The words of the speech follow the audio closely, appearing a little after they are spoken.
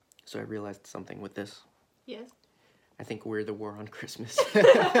So I realized something with this. Yes. I think we're the war on Christmas.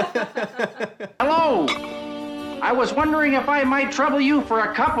 Hello! I was wondering if I might trouble you for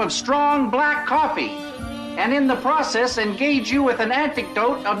a cup of strong black coffee, and in the process engage you with an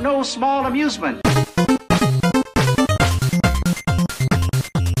anecdote of no small amusement.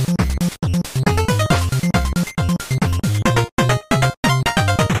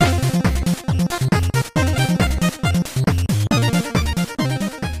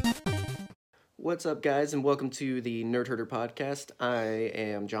 What's up, guys, and welcome to the Nerd Herder podcast. I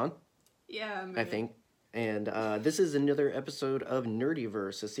am John, Yeah, I think, and this is another episode of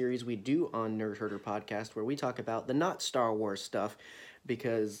Nerdyverse, a series we do on Nerd Herder podcast where we talk about the not Star Wars stuff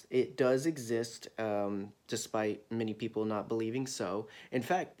because it does exist, despite many people not believing so. In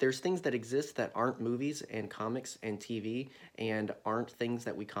fact, there's things that exist that aren't movies and comics and TV and aren't things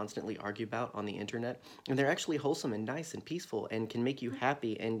that we constantly argue about on the internet, and they're actually wholesome and nice and peaceful and can make you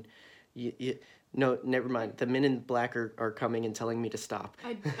happy and... No, never mind. The men in black are coming and telling me to stop.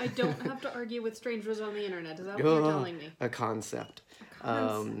 I don't have to argue with strangers on the internet. Is that what you're telling me? A concept.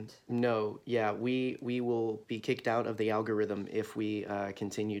 Concept. No, yeah, we will be kicked out of the algorithm if we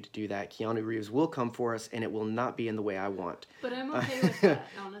continue to do that. Keanu Reeves will come for us, and it will not be in the way I want. But I'm okay with that,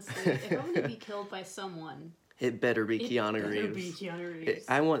 honestly. If I'm going to be killed by someone... It better be Keanu Reeves. It better be Keanu Reeves.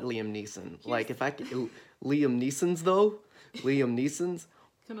 I want Liam Neeson. Like, if I could... Liam Neeson's, though? Liam Neeson's?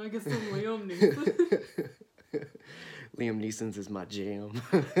 Can I get some Liam Neeson? Liam Neeson's is my jam.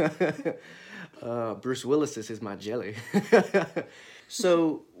 Bruce Willis's is my jelly.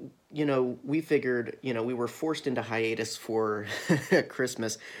 So, we figured, we were forced into hiatus for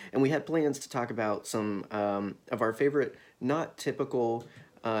Christmas, and we had plans to talk about some of our favorite, not typical,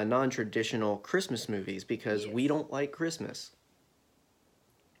 non-traditional Christmas movies, because we don't like Christmas.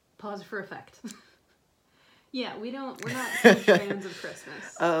 Pause for effect. Yeah, we're not huge fans of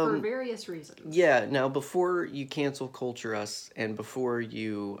Christmas for various reasons. Yeah, now before you cancel culture us, and before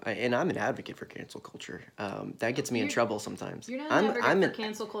you, and I'm an advocate for cancel culture. That gets me in trouble sometimes. You're not an advocate for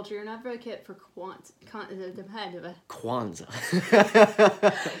cancel culture. You're an advocate for Kwanzaa.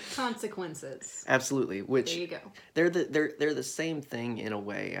 Consequences. Absolutely. Which there you go. They're the same thing in a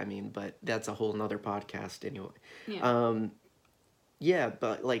way. I mean, but that's a whole nother podcast anyway. Yeah. Yeah,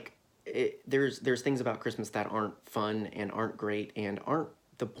 but like. There's things about Christmas that aren't fun and aren't great and aren't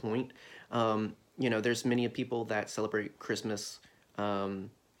the point. There's many people that celebrate Christmas,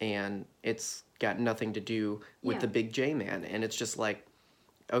 and it's got nothing to do with the big J man, and it's just like,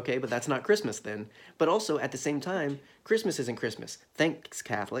 okay, but that's not Christmas then. But also at the same time, Christmas isn't Christmas. Thanks,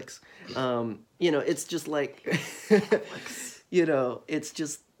 Catholics. It's just like, it's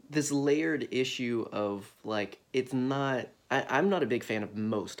just this layered issue of like, it's not. I'm not a big fan of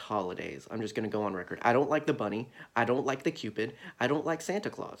most holidays. I'm just going to go on record. I don't like the bunny. I don't like the Cupid. I don't like Santa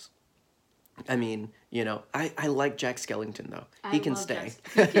Claus. I mean, I like Jack Skellington, though. He can stay.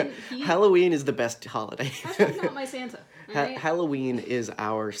 Halloween is the best holiday. That's not my Santa. Right? Halloween is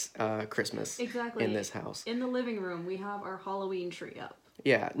our Christmas in this house. In the living room, we have our Halloween tree up.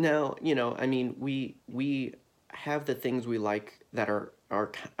 Yeah. Now, I mean, we have the things we like that are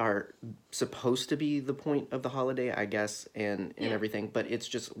supposed to be the point of the holiday, I guess, and everything, but it's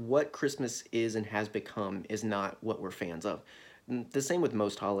just what Christmas is and has become is not what we're fans of. The same with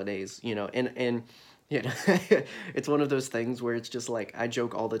most holidays, and it's one of those things where it's just like, I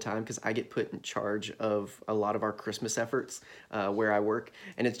joke all the time because I get put in charge of a lot of our Christmas efforts where I work,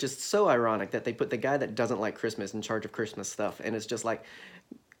 and it's just so ironic that they put the guy that doesn't like Christmas in charge of Christmas stuff, and it's just like,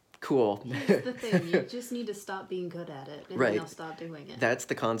 cool. Here's the thing, you just need to stop being good at it, and then you'll stop doing it. That's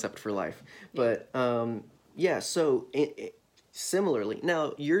the concept for life. But, so similarly,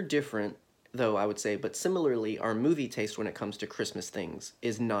 now you're different, though, I would say, but similarly, our movie taste when it comes to Christmas things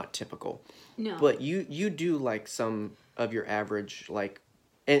is not typical. No. But you do like some of your average, like,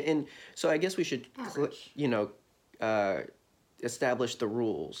 and so I guess we should, establish the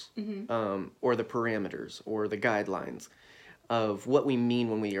rules, or the parameters, or the guidelines of what we mean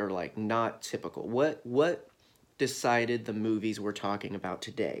when we are like not typical. What decided the movies we're talking about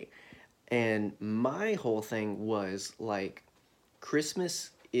today? And my whole thing was like,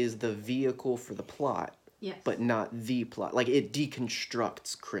 Christmas is the vehicle for the plot, but not the plot. Like, it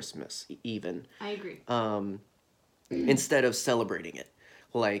deconstructs Christmas even. I agree. Instead of celebrating it,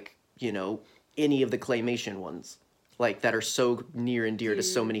 like, any of the claymation ones. Like, that are so near and dear to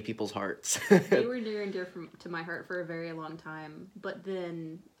so many people's hearts. They were near and dear to my heart for a very long time. But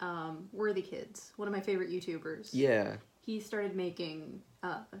then, Worthy Kids, one of my favorite YouTubers. Yeah. He started making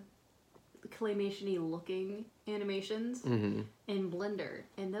claymation-y looking animations in Blender.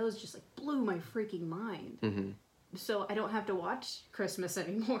 And those just, like, blew my freaking mind. so I don't have to watch Christmas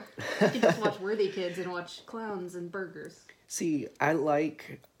anymore. I can just watch Worthy Kids and watch clowns and burgers. See, I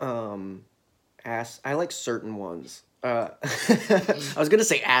like I like certain ones. I was gonna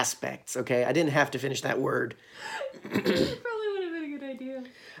say aspects. Okay, I didn't have to finish that word. Probably would have been a good idea.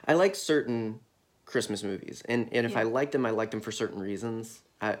 I like certain Christmas movies, and if I Yeah. like them for certain reasons.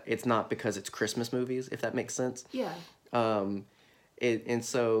 It's not because it's Christmas movies, if that makes sense. Yeah. Like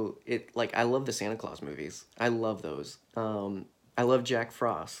I love the Santa Claus movies. I love those. I love Jack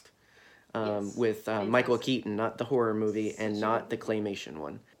Frost. Yes. With Michael Fantastic. Keaton, not the horror movie and Such a not good the claymation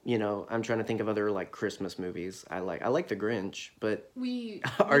one. You know, I'm trying to think of other like Christmas movies. I like The Grinch, but We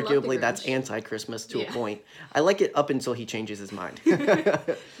arguably love that's the Grinch. anti-Christmas to a Yeah. point. I like it up until he changes his mind. You're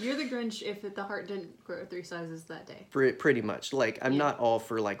the Grinch if the heart didn't grow 3 sizes that day. Pretty much. Like I'm Yeah. not all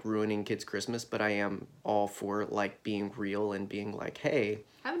for like ruining kids' Christmas, but I am all for like being real and being like, hey,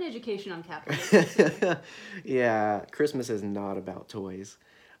 Have an education on capitalism. yeah, Christmas is not about toys.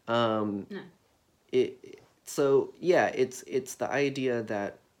 No. It's the idea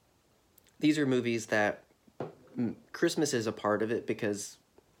that these are movies that Christmas is a part of it because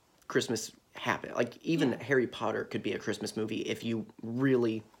Christmas happened. Like even Yeah. Harry Potter could be a Christmas movie if you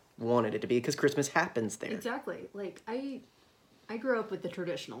really wanted it to be because Christmas happens there. Exactly. Like I grew up with the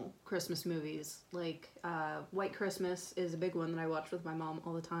traditional Christmas movies. Like White Christmas is a big one that I watch with my mom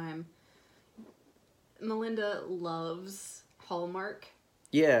all the time. Melinda loves Hallmark.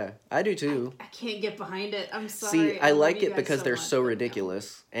 Yeah, I do too. I can't get behind it. I'm sorry. See, I love like you it guys because they're much, so but no.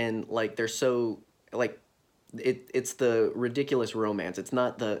 ridiculous and like they're so like it's the ridiculous romance. It's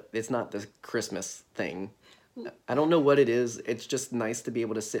not the Christmas thing. I don't know what it is. It's just nice to be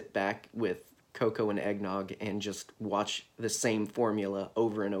able to sit back with cocoa and eggnog and just watch the same formula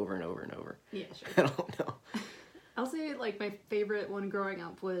over and over and over and over. Yeah, sure. I don't know. I'll say like my favorite one growing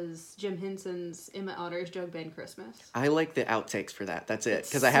up was Jim Henson's Emma Otter's Jug Band Christmas. I like the outtakes for that. That's it. It's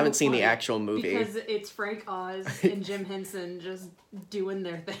Because I so haven't seen the funny actual movie. Because it's Frank Oz and Jim Henson just doing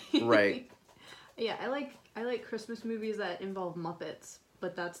their thing. Right. Yeah, I like Christmas movies that involve Muppets,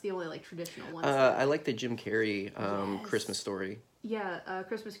 but that's the only like traditional ones. I like the Jim Carrey Yes. Christmas Story. Yeah,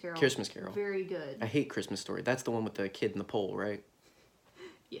 Christmas Carol. Christmas Carol. Very good. I hate Christmas Story. That's the one with the kid in the pole, right?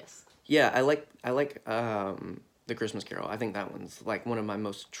 Yes. Yeah, I like the Christmas Carol. I think that one's like one of my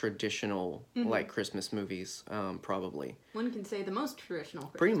most traditional like Christmas movies, probably. One can say the most traditional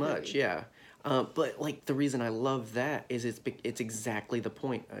Christmas Pretty much, movie. yeah. But like the reason I love that is it's exactly the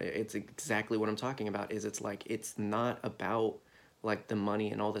point. It's exactly what I'm talking about. Is it's like it's not about like the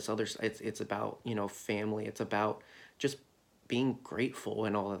money and all this other. It's about family. It's about just being grateful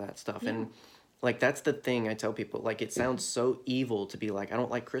and all of that stuff. And like that's the thing I tell people. Like it sounds so evil to be like I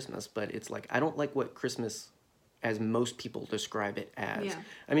don't like Christmas, but it's like I don't like what Christmas as most people describe it as. Yeah.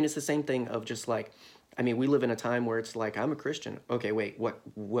 I mean, it's the same thing of just like, I mean, we live in a time where it's like, I'm a Christian. Okay, wait,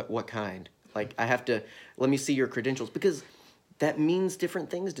 what kind? Like, I have to, let me see your credentials because that means different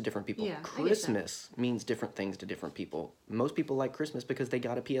things to different people. Yeah, I get that. Christmas means different things to different people. Most people like Christmas because they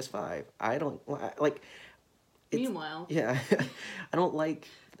got a PS5. I don't, like, it's, Meanwhile, yeah, I don't like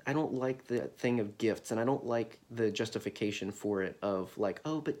the thing of gifts, and I don't like the justification for it of like,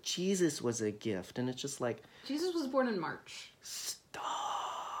 oh, but Jesus was a gift, and it's just like, Jesus was born in March.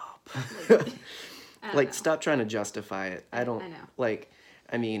 stop. Like, I don't Like, know. stop trying to justify it. I don't I know. like.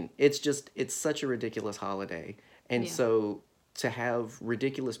 I mean, it's such a ridiculous holiday, and Yeah. so to have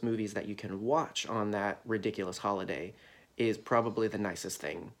ridiculous movies that you can watch on that ridiculous holiday is probably the nicest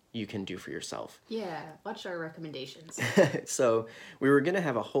thing you can do for yourself. Yeah, watch our recommendations. So we were gonna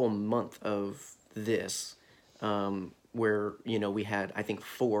have a whole month of this, where we had I think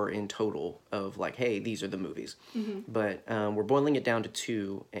 4 in total of like, hey, these are the movies, but we're boiling it down to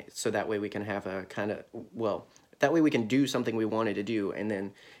 2, so that way we can have a kind of that way we can do something we wanted to do and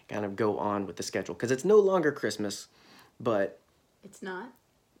then kind of go on with the schedule because it's no longer Christmas, but It's not.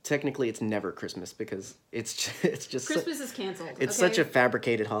 technically it's never Christmas because it's just Christmas is canceled. it's okay? such a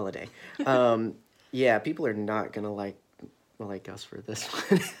fabricated holiday. Yeah, people are not gonna like us for this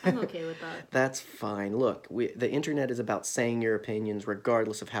one. I'm okay with that. That's fine. Look, the internet is about saying your opinions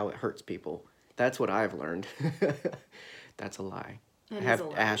regardless of how it hurts people. That's what I've learned. That's a lie. That I is have a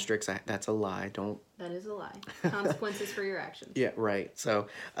lie. asterisks. That's a lie. Don't. That is a lie. Consequences for your actions. Yeah, right. So,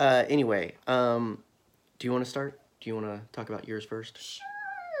 anyway, do you want to start? Do you want to talk about yours first?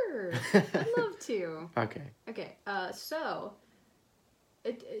 Sure. I'd love to. Okay. Okay, so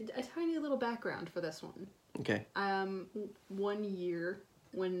a tiny little background for this one. Okay. 1 year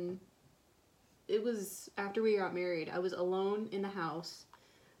when it was after we got married, I was alone in the house,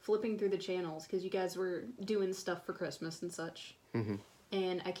 flipping through the channels because you guys were doing stuff for Christmas and such. Mm-hmm.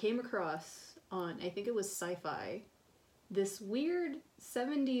 And I came across on, I think it was Sci-Fi, this weird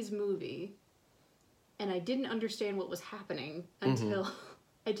 70s movie, and I didn't understand what was happening until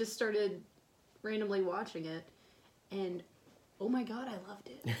I just started randomly watching it, and oh my god, I loved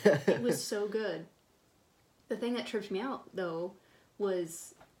it. It was so good. The thing that tripped me out, though,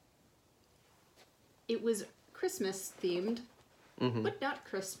 was it was Christmas themed, but not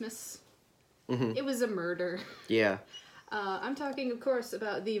Christmas. It was a murder. Yeah. I'm talking, of course,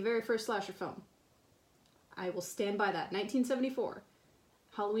 about the very first slasher film. I will stand by that. 1974.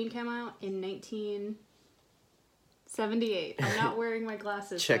 Halloween came out in 1978. I'm not wearing my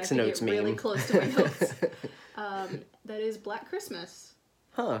glasses, Checks so I have notes to get really meme. close to my notes. That is Black Christmas,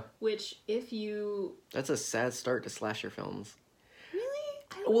 Huh. which if you... That's a sad start to slasher films.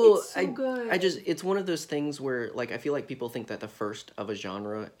 Really? Well, it's so good. it's one of those things where, like, I feel like people think that the first of a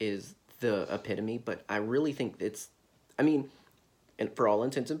genre is the epitome, but I really think I mean, and for all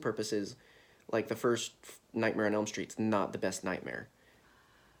intents and purposes, like, the first Nightmare on Elm Street's not the best Nightmare.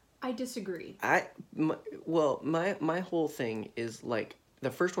 I disagree. My whole thing is, like,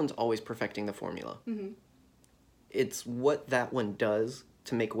 the first one's always perfecting the formula. Mm-hmm. It's what that one does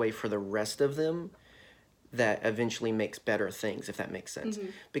to make way for the rest of them that eventually makes better things, if that makes sense.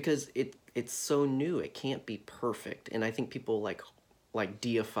 Because it's so new, it can't be perfect. And I think people, like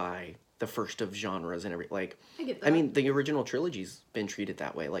deify the first of genres and everything. Like, I get that. I mean, the original trilogy's been treated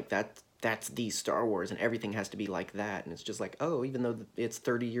that way. Like, that's the Star Wars, and everything has to be like that. And it's just like, oh, even though it's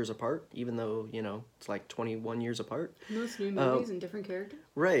 30 years apart, even though, it's like 21 years apart. Most new movies and different characters.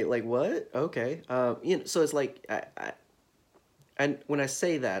 Right, like, what? Okay. So it's like, and when I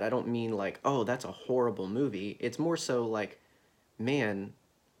say that, I don't mean like, oh, that's a horrible movie. It's more so like, man,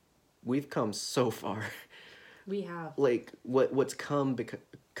 we've come so far. We have. Like, what's come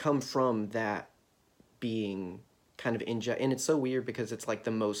from that being kind of and it's so weird because it's like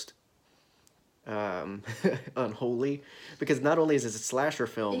the most unholy, because not only is it a slasher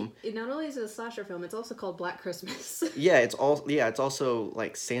film, It not only is it a slasher film, it's also called Black Christmas. it's also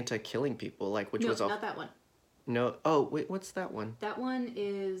like Santa killing people, like, which No, was all not that one. no. Oh wait, what's that one? That one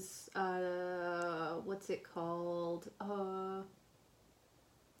is what's it called?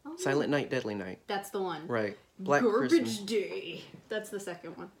 Silent Night, Deadly Night. That's the one. Right. Black Garbage Christmas. Day. That's the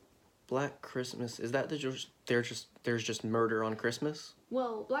second one. Black Christmas. Is that there's just murder on Christmas?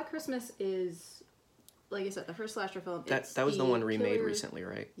 Well, Black Christmas is, like I said, the first slasher film. That was the one remade recently,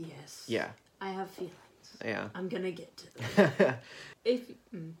 right? Yes. Yeah. I have feelings. Yeah. I'm gonna get to them.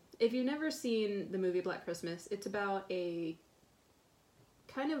 If you've never seen the movie Black Christmas, it's about a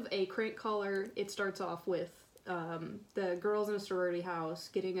kind of a crank caller. It starts off with the girls in a sorority house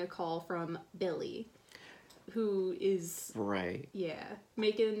getting a call from Billy, who is Right.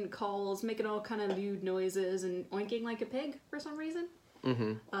 making calls, making all kind of lewd noises and oinking like a pig for some reason.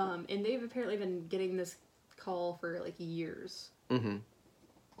 Mm-hmm. And they've apparently been getting this call for like years. Mm-hmm.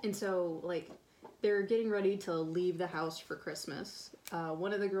 And so, like, they're getting ready to leave the house for Christmas.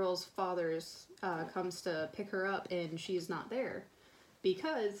 One of the girls' fathers comes to pick her up, and she's not there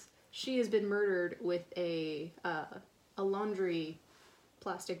because she has been murdered with a laundry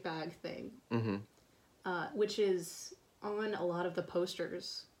plastic bag thing, which is on a lot of the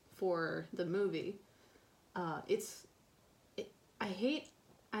posters for the movie. I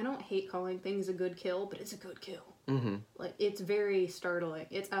don't hate calling things a good kill, but it's a good kill. Mm-hmm. Like, it's very startling.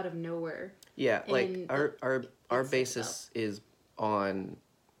 It's out of nowhere. Yeah, like, And our it's basis is on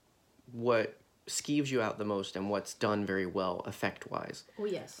what skeeves you out the most and what's done very well effect-wise. Oh,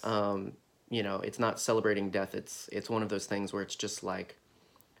 yes. It's not celebrating death. It's one of those things where it's just like,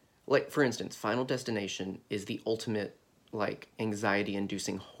 for instance, Final Destination is the ultimate, like,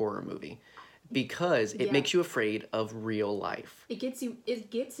 anxiety-inducing horror movie because it Yeah. makes you afraid of real life. It gets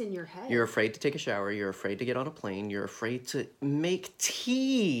in your head. You're afraid to take a shower. You're afraid to get on a plane. You're afraid to make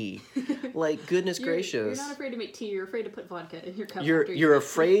tea. Like, goodness gracious. You're not afraid to make tea. You're afraid to put vodka in your cup. You're after you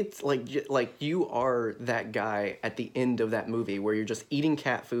afraid, like you are that guy at the end of that movie where you're just eating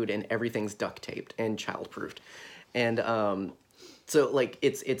cat food and everything's duct taped and childproofed, and so, like,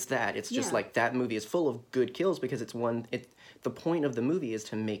 it's that. It's just Yeah. like that movie is full of good kills because the point of the movie is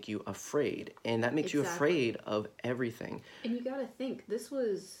to make you afraid, and that makes you Exactly. afraid of everything. And you gotta think, this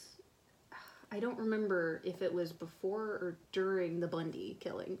was... I don't remember if it was before or during the Bundy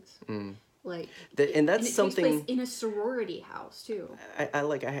killings. Like... And that's and it something... takes place in a sorority house, too. I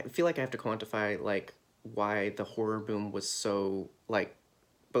feel like I have to quantify, like, why the horror boom was so, like,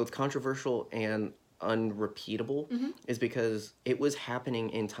 both controversial and unrepeatable is because it was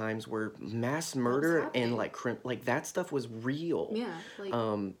happening in times where mass murder and, like, that stuff was real. Yeah, like...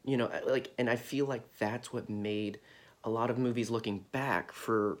 And I feel like that's what made a lot of movies looking back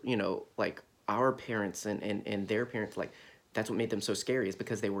for, like, our parents and their parents, like, that's what made them so scary, is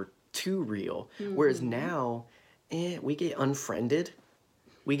because they were too real. Whereas now, we get Unfriended,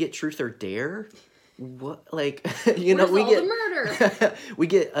 we get Truth or Dare. What, like, you know, Where's we all get the murder? we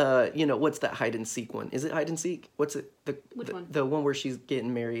get you know, what's that hide and seek one? Is it hide and seek? What's it, Which one? the one where she's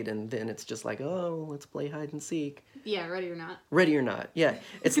getting married and then it's just like, oh, let's play hide and seek. Yeah, Ready or Not. Ready or Not. Yeah,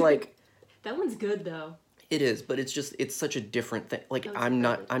 it's like That one's good though. it is, but it's just, it's such a different thing. Like, Oh, it's I'm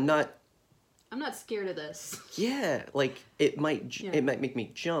not I'm not scared of this. yeah, like it might Yeah. it might make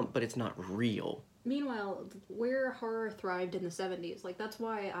me jump, but it's not real. Meanwhile, where horror thrived in the 70s, like that's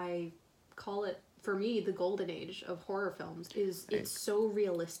why I call it, for me, the golden age of horror films, is it's so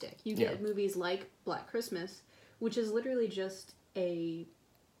realistic. You get Yeah. movies like Black Christmas, which is literally just a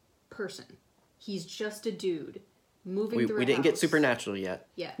person. He's just a dude moving through We a didn't get house. Supernatural yet.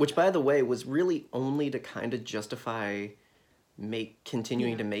 Yeah. Which, by the way, was really only to kind of justify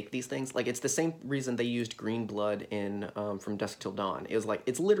continuing Yeah. to make these things. Like, it's the same reason they used green blood in From Dusk Till Dawn. It was like,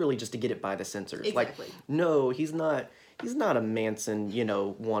 it's literally just to get it by the censors. Exactly. Like, no, he's not a Manson, you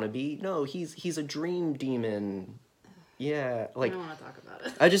know, wannabe. No, he's a dream demon. Yeah, I like, don't want to talk about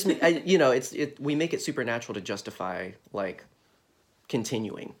it. I just you know, we make it supernatural to justify, like,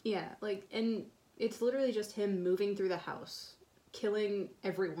 continuing. Yeah, like, and it's literally just him moving through the house, killing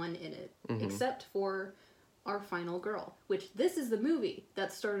everyone in it, except for our final girl, which this is the movie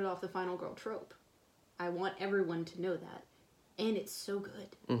that started off the final girl trope. I want everyone to know that. And it's so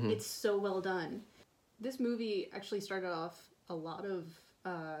good. It's so well done. This movie actually started off a lot of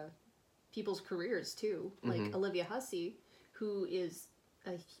people's careers, too. Like Olivia Hussey, who is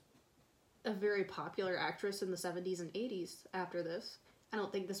a very popular actress in the 70s and 80s after this. I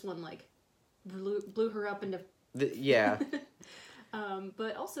don't think this one, like, blew her up into... Yeah.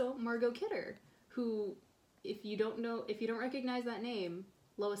 but also Margot Kidder, who, if you don't recognize that name,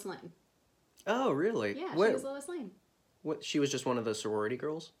 Lois Lane. Oh, really? Yeah, What, she was Lois Lane. what, she was just one of the sorority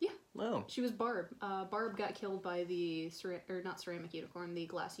girls? Yeah, Oh. she was Barb. Barb got killed by the, not ceramic unicorn, the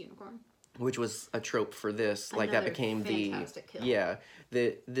glass unicorn. Which was a trope for this, like, that Another became fantastic kill.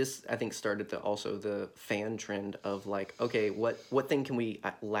 this I think started the fan trend of, like, okay, what thing can we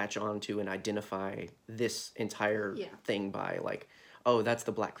latch on to and identify this entire Yeah. thing by, like, oh, that's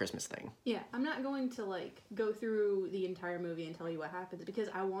the Black Christmas thing. Yeah, I'm not going to, like, go through the entire movie and tell you what happens, because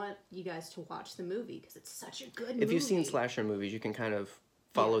I want you guys to watch the movie, because it's such a good movie. If you've seen slasher movies, you can kind of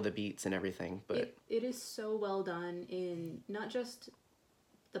follow the beats and everything, but it is so well done in not just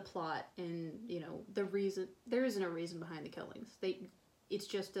the plot and, you know, the reason. There isn't a reason behind the killings. It's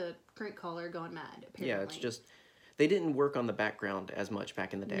just a crank caller gone mad, apparently. yeah, it's just, they didn't work on the background as much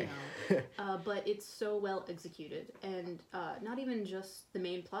back in the day. No. But it's so well executed, and not even just the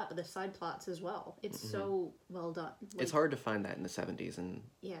main plot, but the side plots as well. It's so well done. Like, It's hard to find that in the 70s and,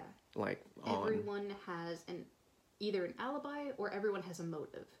 yeah. like, on. Everyone has either an alibi or everyone has a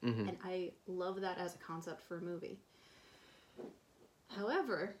motive. And I love that as a concept for a movie.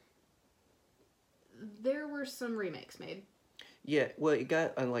 However, there were some remakes made. Yeah, well, it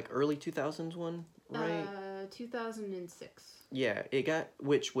got like early 2000s one, right? 2006. Yeah, it got,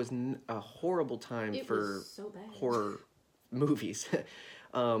 which was a horrible time It for was so bad. horror movies.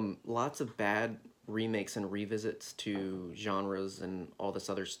 Lots of bad remakes and revisits to genres and all this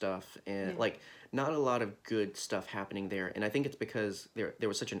other stuff, and Yeah. like not a lot of good stuff happening there. And I think it's because there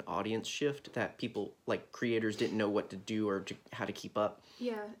was such an audience shift that people, like, creators, didn't know what to do or how to keep up.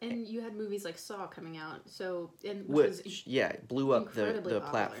 Yeah, and you had movies like Saw coming out, which was Which, yeah, it blew up the incredibly popular.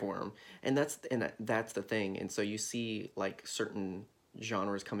 platform, and that's the thing. And so you see, like, certain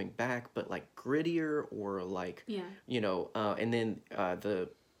genres coming back, but like grittier, or like, Yeah. you know, and then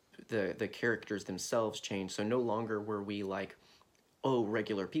the characters themselves change. So no longer were we like, oh,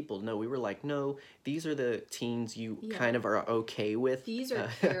 regular people. No, we were like, no, these are the teens you Yeah. kind of are okay with. These are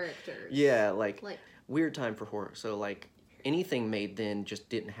characters. Yeah, like Like, weird time for horror. So like anything made then just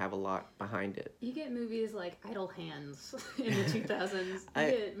didn't have a lot behind it. you get movies like Idle Hands in the 2000s.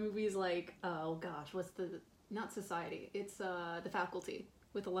 You get movies like, oh gosh, not Society. It's The Faculty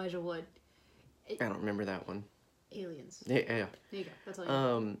with Elijah Wood. I don't remember that one. Aliens. Yeah. There you go. That's all you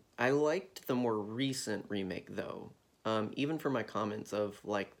know. I liked the more recent remake though. Even for my comments of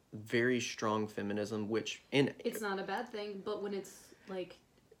like very strong feminism, which It's not a bad thing, but when it's like,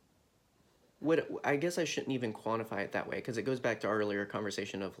 what I guess I shouldn't even quantify it that way, because it goes back to our earlier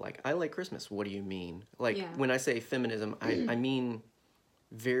conversation of like, I like Christmas. What do you mean? Like, Yeah. when I say feminism, I mean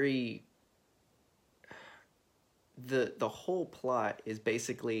very. The whole plot is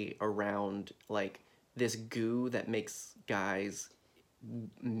basically around like this goo that makes guys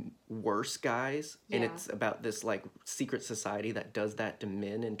worse guys, and Yeah. it's about this like secret society that does that to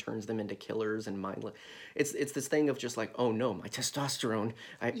men and turns them into killers and mindless. It's this thing of just like, oh no, my testosterone.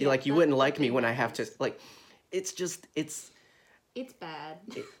 Yeah, Like you that's wouldn't the like me thing when I that have to is. like. It's just It's bad.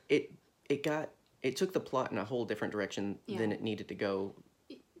 it got it took the plot in a whole different direction than Yeah. it needed to go,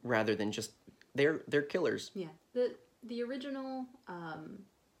 rather than just they're killers. Yeah. The original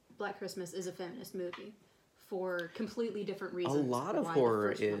Black Christmas is a feminist movie for completely different A reasons. lot of why the horror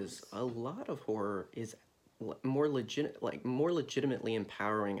first one is a lot of horror is more more legitimately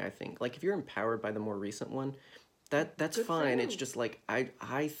empowering, I think. Like if you're empowered by the more recent one, that's Good for fine. It's you. just like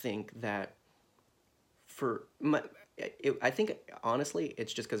I think that for my I think honestly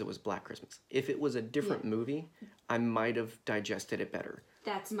it's just because it was Black Christmas. If it was a different movie, I might have digested it better.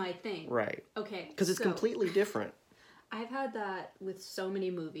 That's my thing. Right. Okay. Because it's so completely different. I've had that with so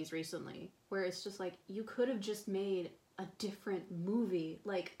many movies recently where it's just like you could have just made a different movie.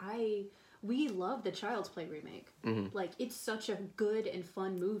 Like we love the Child's Play remake. Like it's such a good and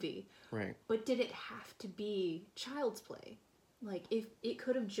fun movie. Right. But did it have to be Child's Play? Like if it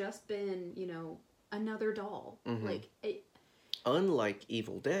could have just been, another doll. Like Unlike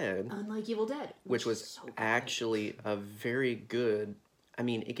Evil Dead, unlike Evil Dead, which was is so bad. actually a very good. I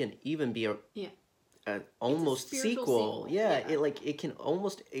mean, it can even be Yeah. a almost spiritual sequel. sequel, Yeah, yeah. it can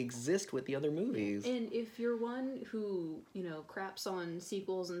almost exist with the other movies. And if you're one who, craps on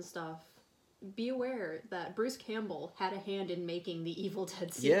sequels and stuff, be aware that Bruce Campbell had a hand in making the Evil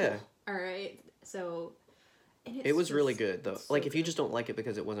Dead sequel. Yeah. All right. So, and It was really just- good though. it's so Like if you good. just don't like it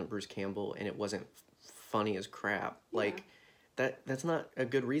because it wasn't Bruce Campbell and it wasn't funny as crap, like that's not a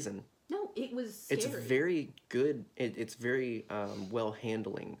good reason. No, it was scary. It's very good. It's very well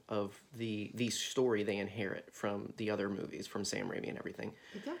handling of the story they inherit from the other movies from Sam Raimi and everything.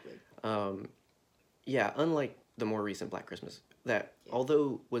 Exactly. Yeah, unlike the more recent Black Christmas, that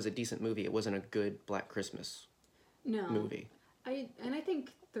although was a decent movie, it wasn't a good Black Christmas No. movie. I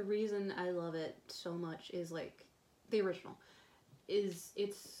think the reason I love it so much is like the original is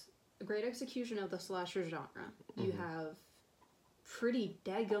it's a great execution of the slasher genre. You have pretty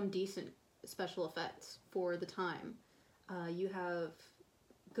daggum decent special effects for the time. You have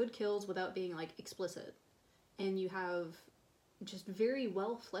good kills without being like explicit, and you have just very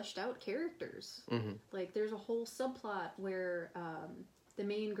well fleshed out characters. Like there's a whole subplot where the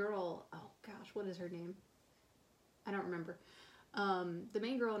main girl, oh gosh, what is her name? I don't remember. The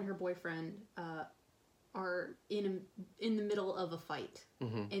main girl and her boyfriend are in the middle of a fight,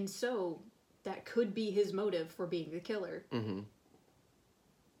 and so that could be his motive for being the killer.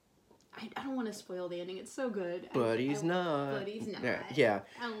 I don't want to spoil the ending. It's so good. But he's not. But he's not. Yeah.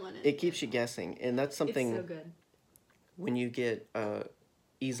 I don't want It keeps you guessing, and that's something It's so good. when you get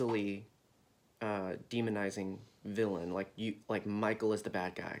easily demonizing villain, like Michael is the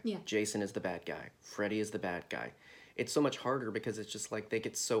bad guy, Yeah. Jason is the bad guy, Freddy is the bad guy. It's so much harder because it's just like they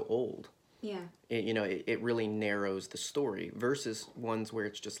get so old. Yeah. It really narrows the story versus ones where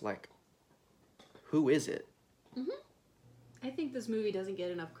it's just like, who is it? I think this movie doesn't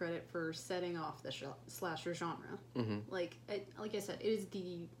get enough credit for setting off the slasher genre. Like I said, it is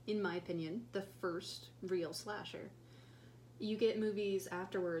in my opinion, the first real slasher. You get movies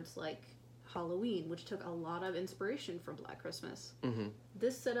afterwards like Halloween, which took a lot of inspiration from Black Christmas.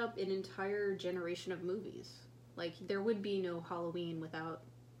 This set up an entire generation of movies. Like there would be no Halloween without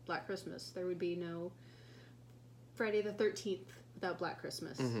Black Christmas. There would be no Friday the 13th without Black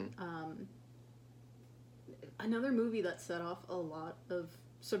Christmas. Another movie that set off a lot of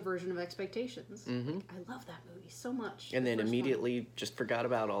subversion of expectations. Like, I love that movie so much. And the then first one. immediately just forgot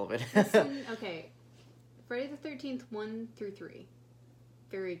about all of it. Okay, Friday the 13th 1 through 3,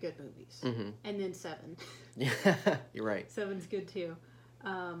 very good movies. And then 7. Yeah, you're right. 7's good too.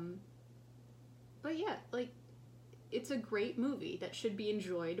 But yeah, like it's a great movie that should be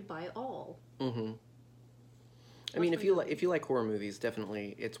enjoyed by all. I mean, if you like horror movies,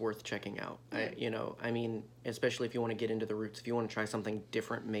 definitely it's worth checking out. I mean, especially if you want to get into the roots, if you want to try something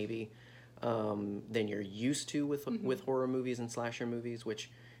different, maybe than you're used to with horror movies and slasher movies,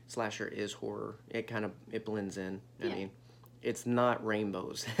 which slasher is horror. It blends in. I Yeah. mean, it's not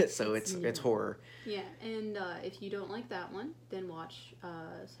rainbows, so it's horror. Yeah, and if you don't like that one, then watch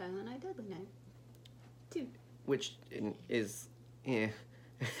Silent Night, Deadly Night 2. Which is,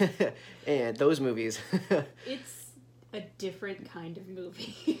 and those movies. It's a different kind of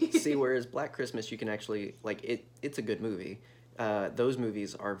movie. See, whereas Black Christmas, you can actually it's a good movie. Those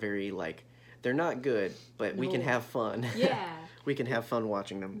movies are very like they're not good, but we can No. have fun. Yeah. We can have fun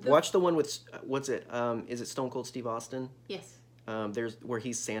watching them. Watch the one with what's it? Is it Stone Cold Steve Austin? Yes. There's where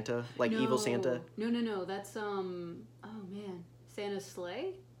he's Santa, like evil Santa. No. That's oh man, Santa's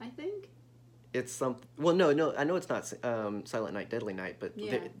Sleigh, I think. It's some. Well, no. I know it's not Silent Night, Deadly Night, but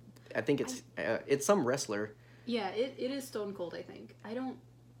Yeah. I think it's some wrestler. Yeah, it is Stone Cold, I think. I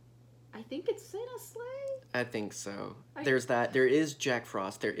think it's Santa's Sleigh? I think so. There's that. There is Jack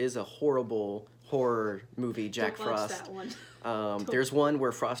Frost. There is a horrible horror movie, Jack Don't watch Frost. that one. There's one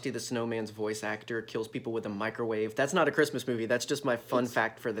where Frosty the Snowman's voice actor kills people with a microwave. That's not a Christmas movie. That's just my fun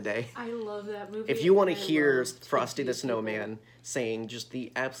fact for the day. I love that movie. If you want to and I hear love Frosty the Twin Peaks people. Snowman saying just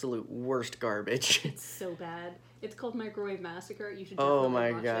the absolute worst garbage. It's so bad. It's called Microwave Massacre. You should Oh definitely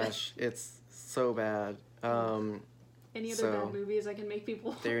my watch gosh, it's so bad. it. Any other so- bad movies I can make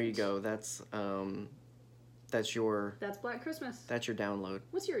people watch? There you go. That's your That's Black Christmas. that's your download.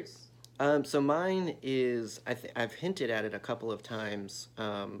 What's yours? So mine is I've hinted at it a couple of times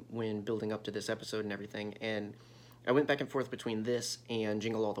when building up to this episode and everything, and I went back and forth between this and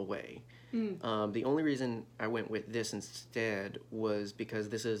Jingle All the Way. The only reason I went with this instead was because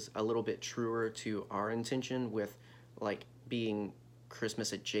this is a little bit truer to our intention with like being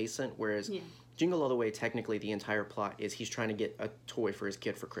Christmas adjacent, whereas Yeah. Jingle All the Way, technically the entire plot is he's trying to get a toy for his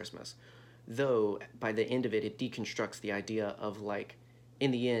kid for Christmas. Though by the end of it, it deconstructs the idea of like, in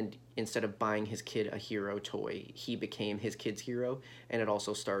the end, instead of buying his kid a hero toy, he became his kid's hero, and it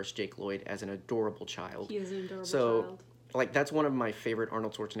also stars Jake Lloyd as an adorable child. He is an adorable So, child. like, that's one of my favorite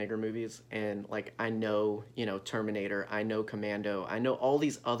Arnold Schwarzenegger movies, and like I know, Terminator, I know Commando, I know all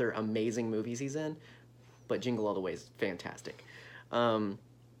these other amazing movies he's in, but Jingle All the Way is fantastic.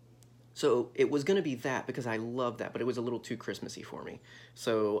 So it was going to be that because I love that, but it was a little too Christmassy for me.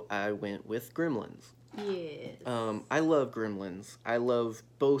 So I went with Gremlins. Yes. I love Gremlins. I love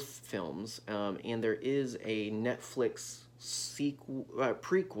both films, and there is a Netflix sequel,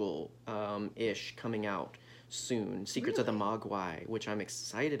 prequel ish coming out soon, Secrets of the Mogwai, which I'm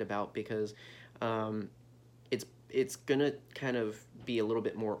excited about because it's gonna kind of be a little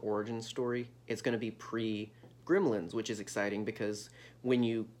bit more origin story. It's gonna be pre-Gremlins, which is exciting because when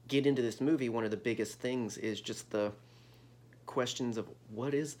you get into this movie, one of the biggest things is just the questions of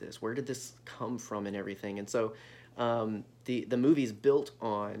what is this, where did this come from, and everything. And so the movie's built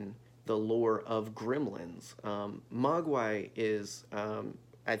on the lore of Gremlins. Mogwai is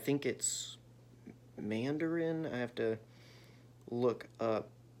I think it's Mandarin. I have to look up.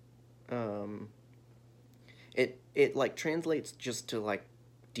 It like translates just to like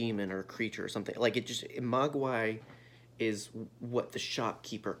demon or creature or something. Like Mogwai is what the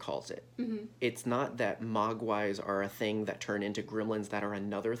shopkeeper calls it. It's not that Mogwais are a thing that turn into gremlins that are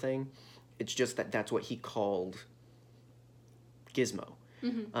another thing. It's just that that's what he called Gizmo,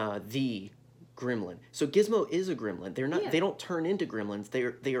 the gremlin. So Gizmo is a gremlin. They're not. Yeah. They don't turn into gremlins.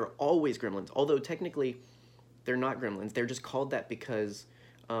 They are always gremlins. Although technically, they're not gremlins. They're just called that because,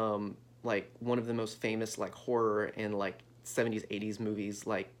 like one of the most famous like horror and like 70s 80s movies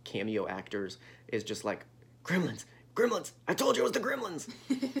like cameo actors is just like gremlins. Gremlins! I told you it was the gremlins!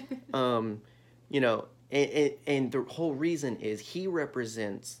 And the whole reason is he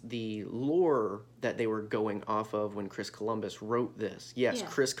represents the lore that they were going off of when Chris Columbus wrote this. Yes, Yeah.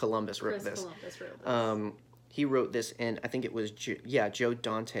 Chris Columbus wrote Chris this. Columbus wrote this. He wrote this, and I think it was, Joe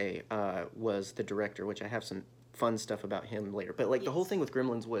Dante was the director, which I have some fun stuff about him later. But like the whole thing with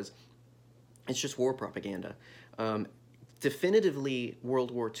Gremlins was, it's just war propaganda. Definitively World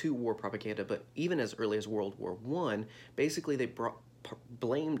War II war propaganda, but even as early as World War I, basically they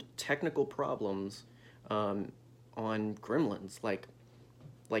blamed technical problems on gremlins.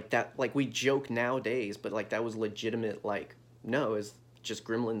 Like that, like we joke nowadays, but like that was legitimate. Like, no, it's just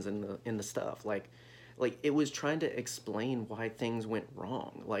gremlins in the stuff. Like it was trying to explain why things went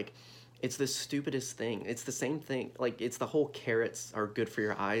wrong. Like, it's the stupidest thing. It's the same thing. Like, it's the whole carrots are good for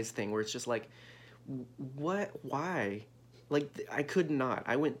your eyes thing, where it's just like, what? Why? Like, I could not.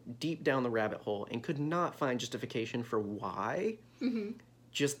 I went deep down the rabbit hole and could not find justification for why.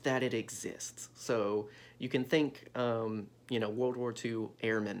 Just that it exists. So you can thank, World War II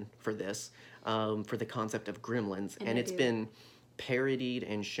airmen for this, for the concept of gremlins. And it's been parodied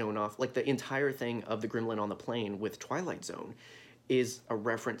and shown off. Like, the entire thing of the gremlin on the plane with Twilight Zone is a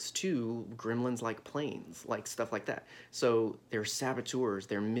reference to gremlins like planes, like stuff like that. So they're saboteurs,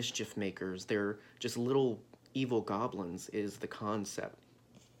 they're mischief makers, they're just little evil goblins is the concept.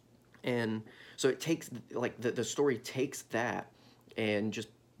 And so it takes, like, the story takes that and just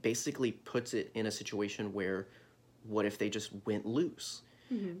basically puts it in a situation where what if they just went loose?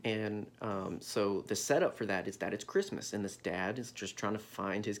 And so the setup for that is that it's Christmas and this dad is just trying to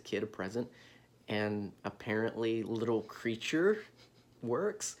find his kid a present, and apparently little creature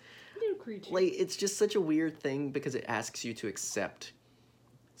works. Little creature. Like, it's just such a weird thing because it asks you to accept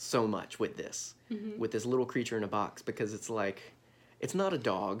so much with this little creature in a box, because it's like, It's not a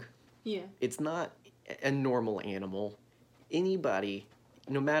dog. Yeah. It's not a normal animal. Anybody,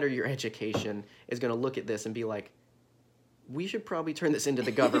 no matter your education, is going to look at this and be like, we should probably turn this into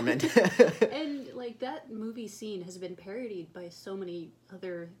the government. And like that movie scene has been parodied by so many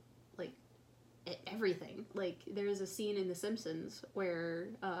other like everything. Like there's a scene in The Simpsons where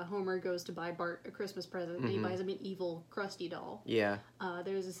Homer goes to buy Bart a Christmas present and he buys him an evil Krusty doll. Yeah.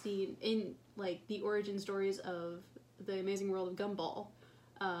 There's a scene in like the origin stories of The Amazing World of Gumball.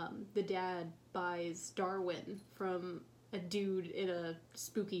 The dad buys Darwin from a dude in a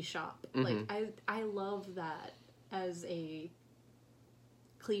spooky shop. Like I love that as a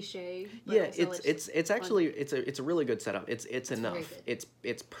cliche. But Yeah, also it's actually it's a really good setup. It's very enough. good.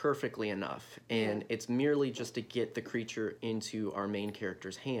 It's perfectly enough, and it's merely just to get the creature into our main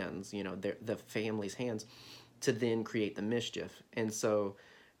character's hands. You know, the family's hands, to then create the mischief. And so,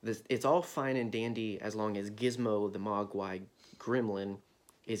 it's all fine and dandy as long as Gizmo the Mogwai gremlin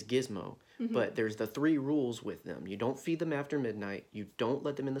is Gizmo. But there's the 3 rules with them. You don't feed them after midnight, you don't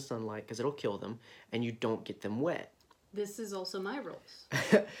let them in the sunlight because it'll kill them, and you don't get them wet. This is also my rules.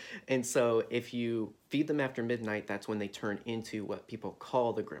 And so if you feed them after midnight, that's when they turn into what people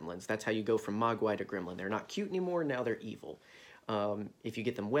call the gremlins. That's how you go from Mogwai to gremlin. They're not cute anymore, now they're evil. If you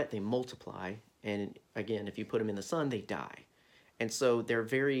get them wet, they multiply. And again, if you put them in the sun, they die. And so they're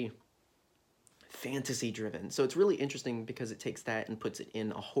very fantasy driven. So it's really interesting because it takes that and puts it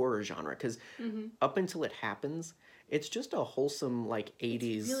in a horror genre. Because up until it happens, it's just a wholesome like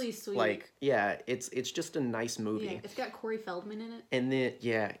 80s. It's really sweet. Like yeah, it's just a nice movie. Yeah, it's got Corey Feldman in it. And then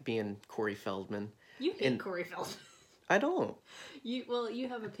yeah, being Corey Feldman. You hate Corey Feldman. I don't. You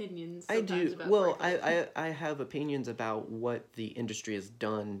have opinions. I Sometimes do. About Well, Corey Feldman. I have opinions about what the industry has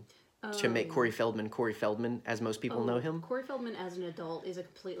done to make Corey Feldman, as most people know him. Corey Feldman as an adult is a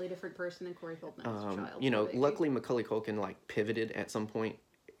completely different person than Corey Feldman as a child. You know, I agree. luckily Macaulay Culkin like pivoted at some point,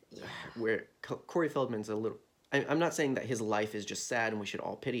 where Corey Feldman's a little. I'm not saying that his life is just sad and we should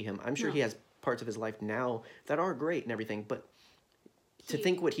all pity him. I'm sure he has parts of his life now that are great and everything, but to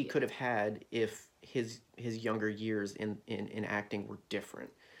think what he could have had if his younger years in acting were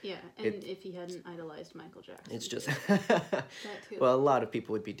different. Yeah, and if he hadn't idolized Michael Jackson. It's just that too. well, a lot of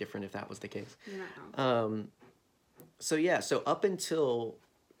people would be different if that was the case. You're not wrong. So yeah, so up until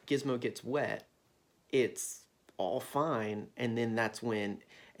Gizmo gets wet, it's all fine, and then that's when,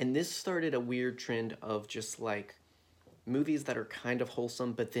 and this started a weird trend of just like movies that are kind of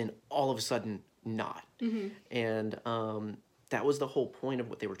wholesome, but then all of a sudden not. And that was the whole point of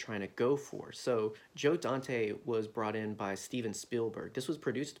what they were trying to go for. So Joe Dante was brought in by Steven Spielberg. This was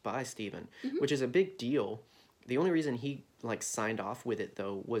produced by Steven, which is a big deal. The only reason he like signed off with it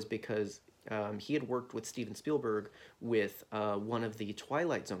though was because he had worked with Steven Spielberg with one of the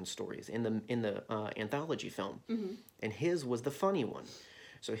Twilight Zone stories in the anthology film, and his was the funny one.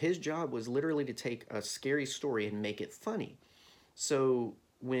 So his job was literally to take a scary story and make it funny. So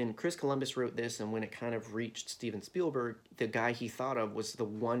when Chris Columbus wrote this and when it kind of reached Steven Spielberg, the guy he thought of was the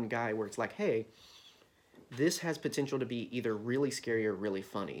one guy where it's like, hey, this has potential to be either really scary or really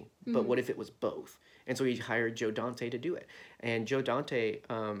funny, but what if it was both? And so he hired Joe Dante to do it. And Joe Dante,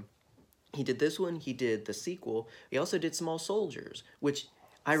 he did this one, he did the sequel, he also did Small Soldiers, which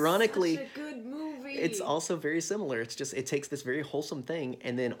ironically, Such a good movie. it's also very similar. It's just, it takes this very wholesome thing,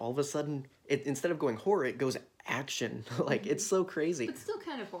 and then all of a sudden, instead of going horror, it goes action. Like, it's so crazy. But still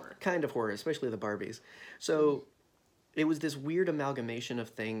kind of horror. Kind of horror, especially the Barbies. So it was this weird amalgamation of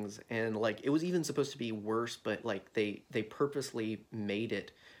things, and like it was even supposed to be worse, but like they purposely made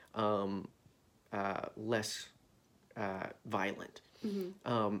it less violent.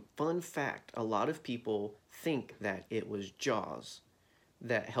 Fun fact, a lot of people think that it was Jaws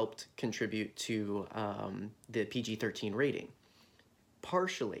that helped contribute to the PG-13 rating.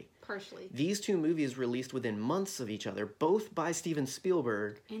 Partially. These two movies released within months of each other, both by Steven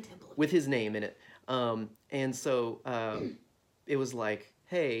Spielberg, And Tim Blake. with his name in it. And so it was like,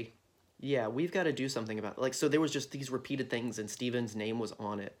 hey, yeah, we've got to do something about it. Like, so there was just these repeated things, and Steven's name was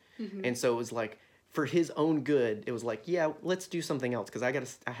on it. And so it was like, for his own good, it was like, yeah, let's do something else, because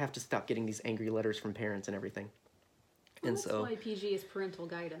I have to stop getting these angry letters from parents and everything. Well, And that's so, why PG is parental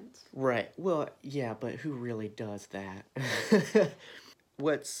guidance. right. Well, yeah, but who really does that?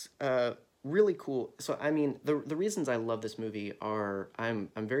 What's really cool, so I mean, the reasons I love this movie are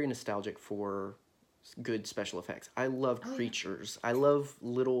I'm very nostalgic for good special effects. I love creatures. I love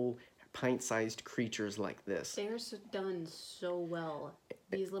little pint-sized creatures like this. They're done so well.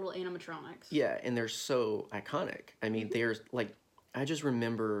 These little animatronics. Yeah, and they're so iconic. I mean, they're like, I just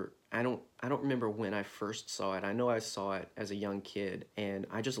remember I don't remember when I first saw it. I know I saw it as a young kid, and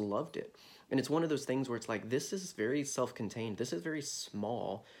I just loved it. And it's one of those things where it's like, this is very self-contained. This is very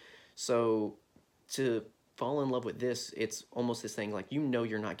small. So to fall in love with this, it's almost this thing like,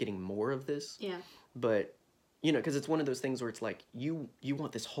 you're not getting more of this, Yeah. but because it's one of those things where it's like, you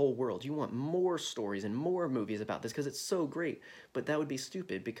want this whole world, you want more stories and more movies about this because it's so great. But that would be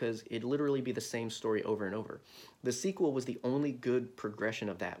stupid, because it'd literally be the same story over and over. The sequel was the only good progression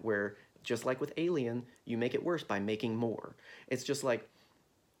of that, where just like with Alien, you make it worse by making more. It's just like,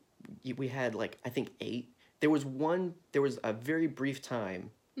 we had like, I think 8. There was a very brief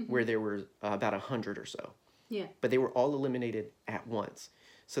time where there were about 100 or so, Yeah. but they were all eliminated at once.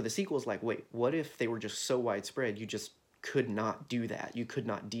 So the sequel's like, wait, what if they were just so widespread, you just could not do that? You could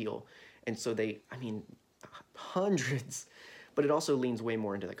not deal. And so hundreds, but it also leans way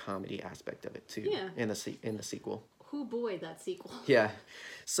more into the comedy aspect of it too. Yeah. In the sequel. Who boy, that sequel. Yeah.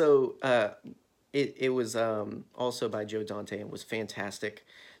 So it was also by Joe Dante and was fantastic.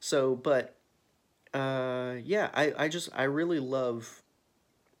 So, but yeah, I really love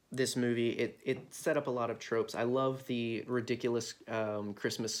this movie. It set up a lot of tropes. I love the ridiculous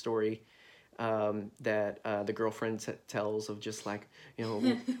Christmas story that the girlfriend tells of just like,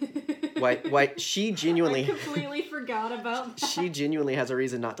 why she I genuinely completely forgot about that. she genuinely has a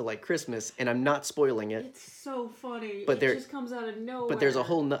reason not to like Christmas, and I'm not spoiling it. It's so funny. But it just comes out of nowhere. But there's a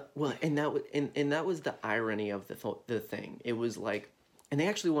whole and that was the irony of the thing. It was like, and they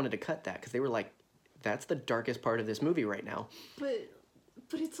actually wanted to cut that because they were like, that's the darkest part of this movie right now. But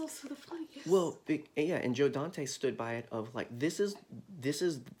it's also the funniest. Well, yeah, and Joe Dante stood by it of like, this is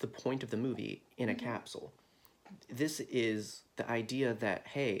the point of the movie in a capsule. This is the idea that,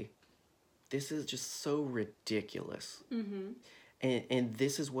 hey, this is just so ridiculous. Mm-hmm. And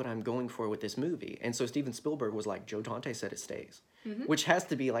this is what I'm going for with this movie. And so Steven Spielberg was like, Joe Dante said it stays. Mm-hmm. Which has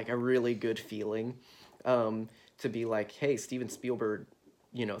to be like a really good feeling, to be like, hey, Steven Spielberg,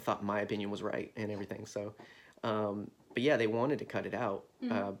 thought my opinion was right and everything. So, but yeah, they wanted to cut it out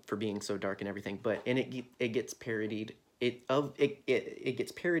for being so dark and everything. But it gets parodied. It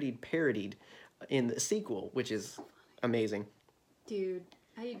gets parodied in the sequel, which is amazing. Dude,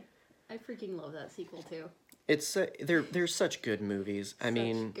 I freaking love that sequel too. It's they're such good movies. I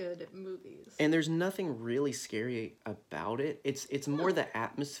mean, good movies. And there's nothing really scary about it. It's more the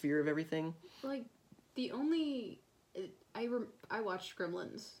atmosphere of everything. Like the only I watched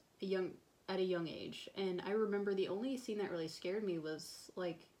Gremlins at a young age, and I remember the only scene that really scared me was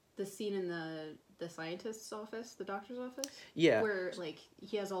like the scene in the scientist's office, the doctor's office. Yeah. Where like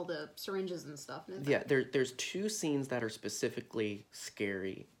he has all the syringes and stuff. And yeah, there's 2 scenes that are specifically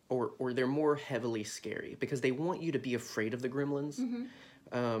scary, or they're more heavily scary because they want you to be afraid of the gremlins.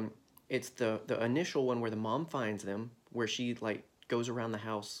 Mm-hmm. It's the initial one where the mom finds them, where she like goes around the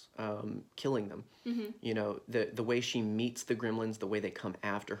house killing them. Mm-hmm. The way she meets the gremlins, the way they come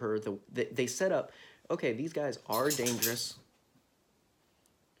after her, they set up, okay, these guys are dangerous.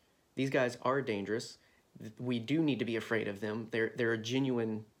 These guys are dangerous. We do need to be afraid of them. They're a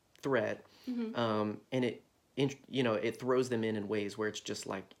genuine threat. Mm-hmm. And it throws them in ways where it's just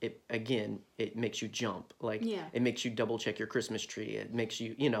like, it makes you jump. Like, it makes you double check your Christmas tree. It makes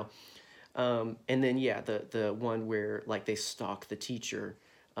you, and then, the one where like they stalk the teacher,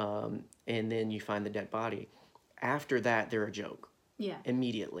 and then you find the dead body. After that, they're a joke. Yeah.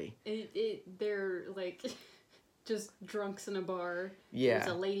 Immediately. They're like just drunks in a bar. Yeah.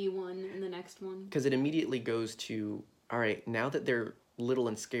 There's a lady one in the next one. Because it immediately goes to, all right, now that they're little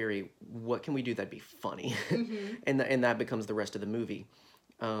and scary, what can we do that'd be funny? Mm-hmm. and that becomes the rest of the movie.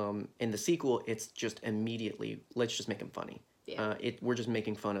 In the sequel, it's just immediately, let's just make them funny. Yeah. We're just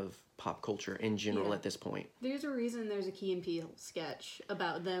making fun of pop culture in general at this point. There's a reason there's a Key and Peele sketch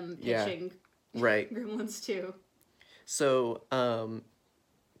about them pitching right. Gremlins 2. So,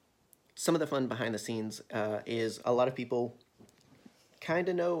 some of the fun behind the scenes is a lot of people kind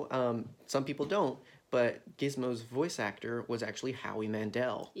of know, some people don't, but Gizmo's voice actor was actually Howie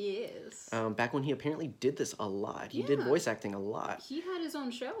Mandel. Yes. Back when he apparently did this a lot. He did voice acting a lot. He had his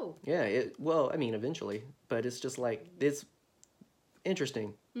own show. Yeah, eventually. But it's just like, it's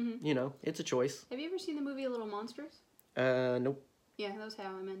interesting. Mm-hmm. It's a choice. Have you ever seen the movie A Little Monsters? Nope. Yeah, that was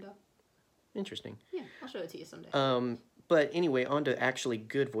Howie Mandel. Interesting. Yeah, I'll show it to you someday. But anyway, on to actually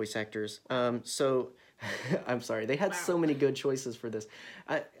good voice actors. So, I'm sorry, they had so many good choices for this.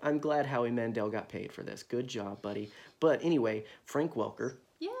 I'm glad Howie Mandel got paid for this. Good job, buddy. But anyway, Frank Welker.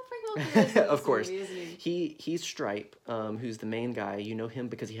 Yeah, Frank Welker is of course. movie, isn't he? He's Stripe, who's the main guy. You know him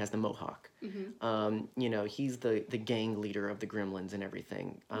because he has the mohawk. Mm-hmm. He's the gang leader of the Gremlins and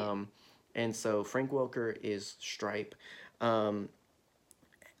everything. And so Frank Welker is Stripe.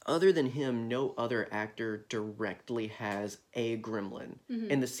 other than him, no other actor directly has a gremlin.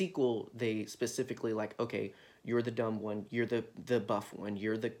 In the sequel, they specifically like, okay, you're the dumb one, you're the buff one,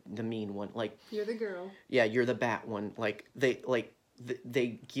 you're the mean one. Like, You're the girl. yeah, you're the bat one. Like they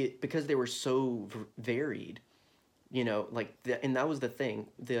get, because they were so varied. You know, like and that was the thing.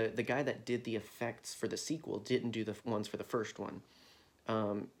 The guy that did the effects for the sequel didn't do the ones for the first one,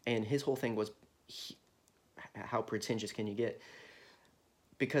 and his whole thing was, how pretentious can you get?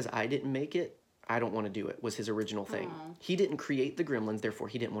 Because I didn't make it, I don't want to do it, was his original thing. Aw. He didn't create the gremlins, therefore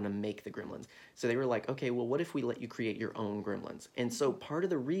he didn't want to make the gremlins. So they were like, okay, well, what if we let you create your own gremlins? And so part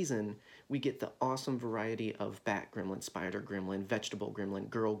of the reason we get the awesome variety of bat gremlin, spider gremlin, vegetable gremlin,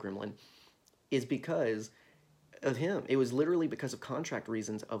 girl gremlin, is because of him. It was literally because of contract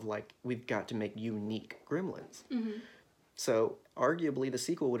reasons of like, we've got to make unique gremlins. So arguably the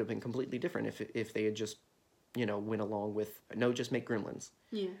sequel would have been completely different if they had just, you know, went along with, no, just make gremlins.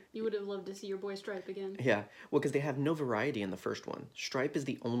 Yeah, you would have loved to see your boy Stripe again. Yeah, well, because they have no variety in the first one. Stripe is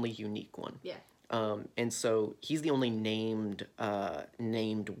the only unique one. Yeah. And so he's the only named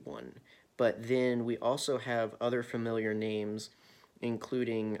one. But then we also have other familiar names,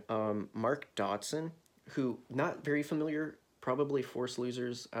 including Mark Dodson, who, not very familiar, probably Force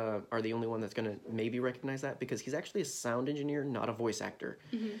Losers are the only one that's going to maybe recognize that, because he's actually a sound engineer, not a voice actor.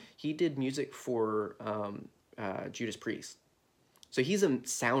 He did music for Judas Priest. So he's a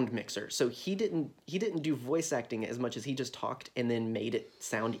sound mixer. So he didn't do voice acting as much as he just talked and then made it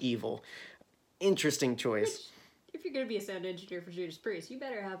sound evil. Interesting choice. If you're gonna be a sound engineer for Judas Priest, you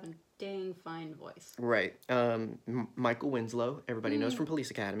better have a dang fine voice. Right. Michael Winslow, everybody knows from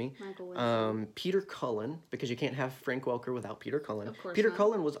Police Academy. Michael Winslow. Peter Cullen, because you can't have Frank Welker without Peter Cullen. Of course Peter not.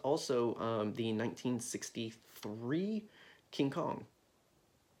 Cullen was also the 1963 King Kong.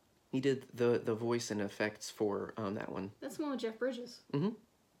 He did the voice and effects for that one. That's the one with Jeff Bridges. Mhm.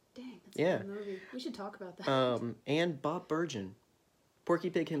 Dang, that's Yeah. a good movie. We should talk about that. And Bob Bergen, Porky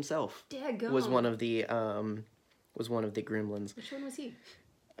Pig himself, Daggone. was one of the gremlins. Which one was he?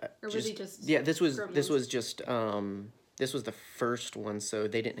 Or was he just? Yeah, this was Gremlins? just this was the first one, so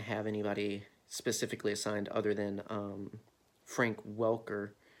they didn't have anybody specifically assigned other than Frank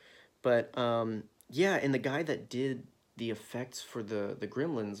Welker. But yeah, and the guy that did the effects for the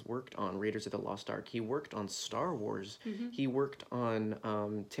Gremlins worked on Raiders of the Lost Ark. He worked on Star Wars. He worked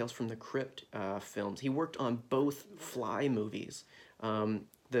on Tales from the Crypt films. He worked on both Fly movies, the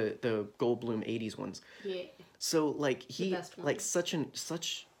Goldblum 80s ones. Yeah. So like he best one. like such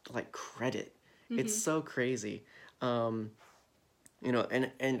like credit. It's so crazy. You know,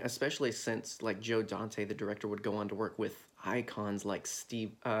 and especially since like Joe Dante, the director, would go on to work with icons like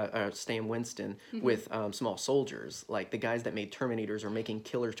Stan Winston with Small Soldiers, like the guys that made Terminators are making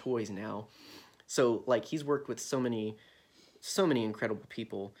killer toys now. So like he's worked with so many incredible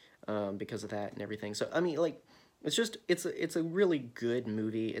people because of that and everything. So I mean, like it's a really good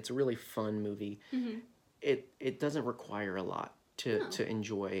movie. It's a really fun movie. It doesn't require a lot to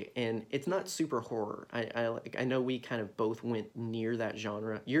enjoy, and it's not super horror. I know we kind of both went near that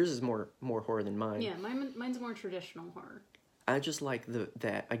genre. Yours is more horror than mine. Yeah, mine's more traditional horror. I just like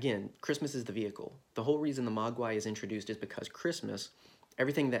that again, Christmas is the vehicle. The whole reason the Mogwai is introduced is because Christmas,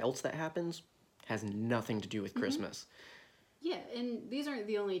 everything else that happens has nothing to do with Christmas. Yeah, and these aren't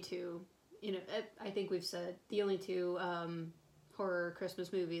the only two. You know, I think we've said the only two horror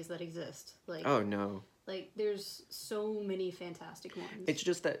Christmas movies that exist. Like, Oh no. like there's so many fantastic ones. It's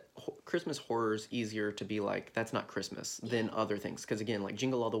just that Christmas horror is easier to be like, that's not Christmas than other things. Because again, like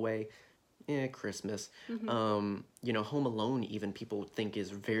Jingle All the Way, Christmas. You know, Home Alone even people think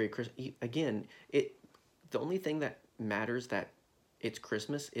is very again, the only thing that matters that it's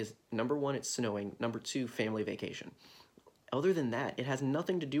Christmas is, number one, it's snowing. Number two, family vacation. Other than that, it has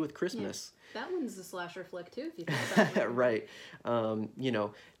nothing to do with Christmas. That one's a slasher flick too, if you think about it. Right. You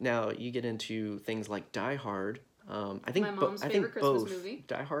know, now you get into things like Die Hard. I think My mom's favorite Christmas movie.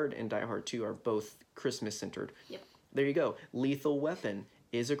 Die Hard and Die Hard 2 are both Christmas centered. Yep. There you go. Lethal Weapon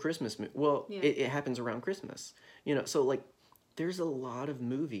is a Christmas movie. Well, Yeah. it happens around Christmas. You know, so like there's a lot of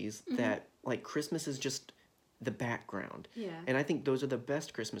movies that like Christmas is just the background. Yeah. And I think those are the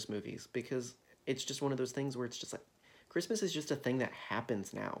best Christmas movies because it's just one of those things where it's just like Christmas is just a thing that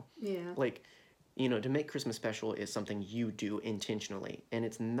happens now. Yeah. Like, you know, to make Christmas special is something you do intentionally. And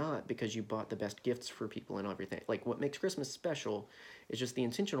it's not because you bought the best gifts for people and everything. Like, what makes Christmas special is just the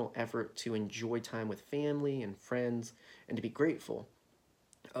intentional effort to enjoy time with family and friends and to be grateful.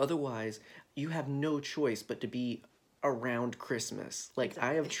 Otherwise, you have no choice but to be around Christmas. Like,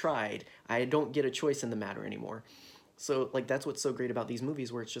 I have tried. I don't get a choice in the matter anymore. So, like, that's what's so great about these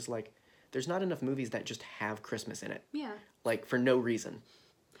movies where it's just like, there's not enough movies that just have Christmas in it. Yeah. Like, for no reason.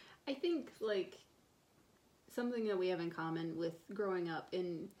 I think, like, something that we have in common with growing up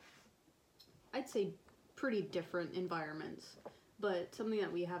in, I'd say, pretty different environments, but something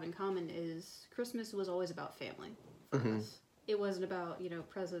that we have in common is Christmas was always about family for us. It wasn't about,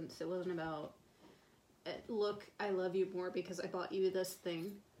 presents. It wasn't about, look, I love you more because I bought you this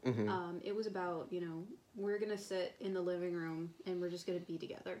thing. It was about, we're going to sit in the living room and we're just going to be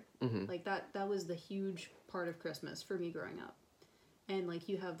together. Like, that was the huge part of Christmas for me growing up. And, like,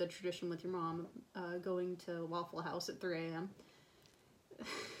 you have the tradition with your mom going to Waffle House at 3 a.m.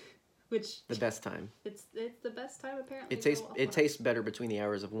 Which... The best time. It's the best time, apparently. It tastes better between the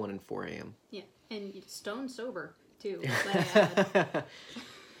hours of 1 and 4 a.m. Yeah, and stone sober, too. But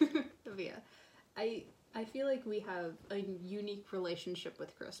yeah, I feel like we have a unique relationship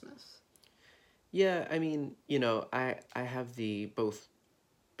with Christmas. Yeah, I mean, I have the both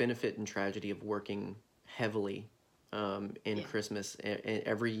benefit and tragedy of working heavily in Christmas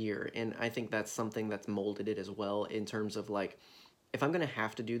every year. And I think that's something that's molded it as well in terms of, like, if I'm going to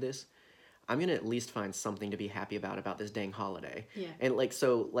have to do this, I'm going to at least find something to be happy about this dang holiday. Yeah. And, like,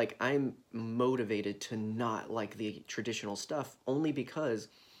 so, like, I'm motivated to not like the traditional stuff only because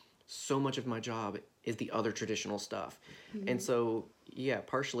so much of my job is the other traditional stuff. And so, yeah,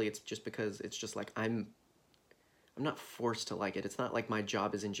 partially it's just because it's just, like, I'm not forced to like it. It's not like my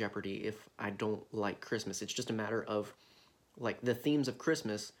job is in jeopardy if I don't like Christmas. It's just a matter of, like, the themes of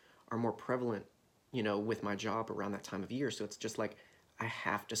Christmas are more prevalent, with my job around that time of year. So it's just like I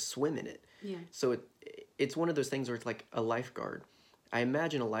have to swim in it. Yeah. So it's one of those things where it's like a lifeguard. I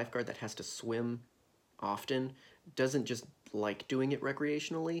imagine a lifeguard that has to swim often doesn't just like doing it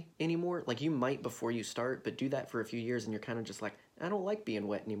recreationally anymore. Like, you might before you start, but do that for a few years and you're kind of just like, I don't like being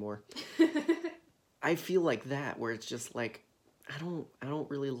wet anymore. I feel like that, where it's just like, I don't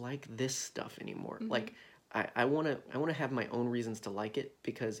really like this stuff anymore. Like, I want to have my own reasons to like it,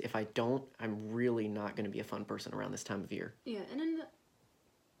 because if I don't, I'm really not going to be a fun person around this time of year. Yeah,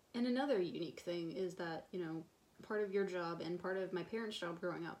 and another unique thing is that, part of your job and part of my parents' job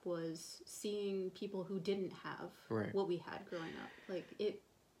growing up was seeing people who didn't have what we had growing up. Like,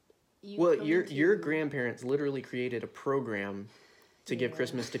 your grandparents literally created a program to give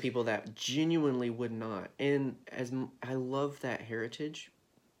Christmas to people that genuinely would not. And I love that heritage,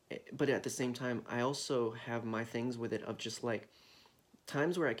 but at the same time, I also have my things with it of just, like,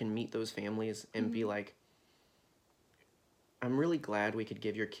 times where I can meet those families and be like, I'm really glad we could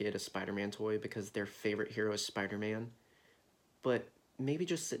give your kid a Spider-Man toy because their favorite hero is Spider-Man, but maybe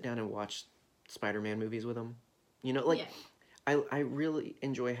just sit down and watch Spider-Man movies with them. I really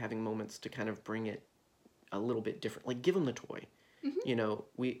enjoy having moments to kind of bring it a little bit different. Like, give them the toy.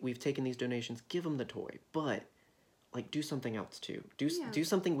 We've taken these donations, give them the toy, but, like, do something else too. Do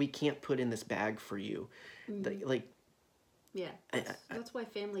something we can't put in this bag for you. That's why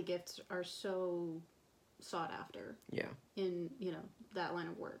family gifts are so sought after. Yeah. In, that line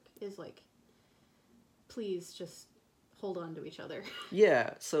of work is like, please just hold on to each other.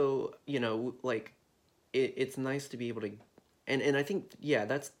 Yeah. So, like, it's nice to be able to, and I think,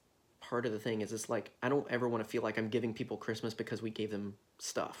 that's part of the thing is it's like, I don't ever want to feel like I'm giving people Christmas because we gave them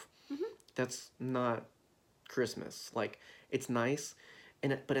stuff. That's not Christmas. Like, it's nice.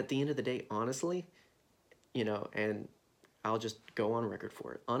 But at the end of the day, honestly, and I'll just go on record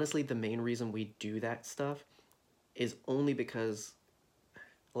for it. Honestly, the main reason we do that stuff is only because,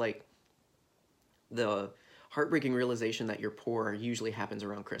 like, the heartbreaking realization that you're poor usually happens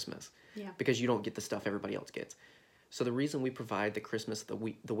around Christmas. Yeah. Because you don't get the stuff everybody else gets. So the reason we provide the Christmas the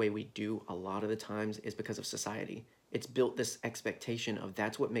way we do a lot of the times is because of society. It's built this expectation of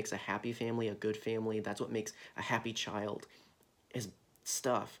that's what makes a happy family a good family. That's what makes a happy child is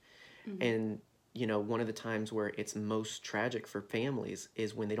stuff. And one of the times where it's most tragic for families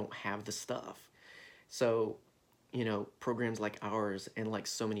is when they don't have the stuff. So, programs like ours and like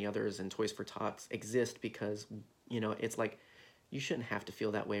so many others and Toys for Tots exist because, it's like, you shouldn't have to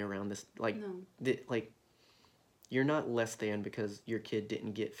feel that way around this. Like, no. You're not less than because your kid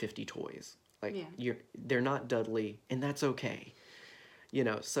didn't get 50 toys. Like, they're not Dudley, and that's okay.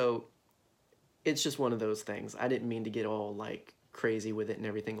 So it's just one of those things. I didn't mean to get all, like, crazy with it and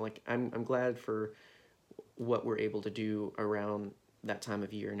everything. Like, I'm glad for what we're able to do around that time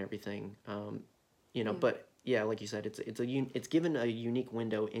of year and everything. But yeah, like you said, it's given a unique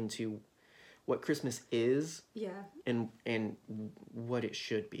window into what Christmas is. Yeah. And what it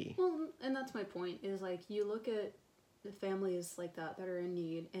should be. Well, and that's my point, is like, you look at the families like that are in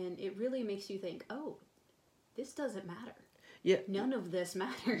need, and it really makes you think, oh, this doesn't matter. Yeah. None of this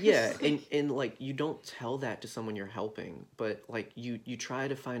matters. Yeah, and like, you don't tell that to someone you're helping, but like, you try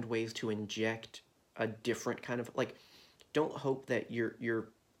to find ways to inject a different kind of, like, don't hope that your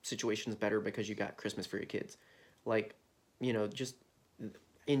situation's better because you got Christmas for your kids. Like, you know, just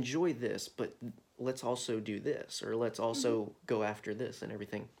enjoy this, but let's also do this, or let's also go after this and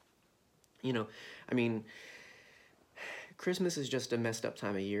everything. You know, I mean, Christmas is just a messed up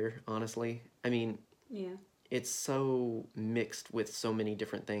time of year, honestly. I mean, Yeah. it's so mixed with so many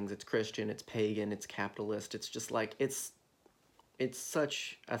different things. It's Christian, it's pagan, it's capitalist. It's just like it's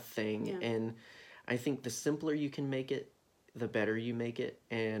such a thing. Yeah. And I think the simpler you can make it, the better you make it.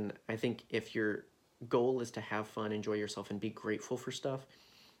 And I think if your goal is to have fun, enjoy yourself, and be grateful for stuff,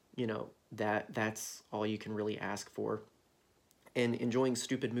 you know, that's all you can really ask for. And enjoying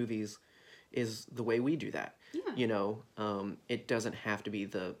stupid movies is the way we do that. Yeah. You know, it doesn't have to be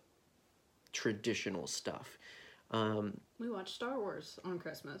the traditional stuff. We watch Star Wars on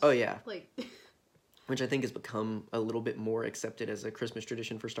Christmas. Oh, yeah. Like, Which I think has become a little bit more accepted as a Christmas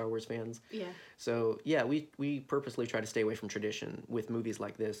tradition for Star Wars fans. yeah. So, yeah, we purposely try to stay away from tradition with movies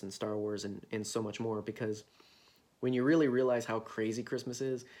like this and Star Wars and so much more, because when you really realize how crazy Christmas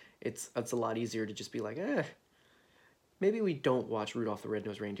is, it's a lot easier to just be like, maybe we don't watch Rudolph the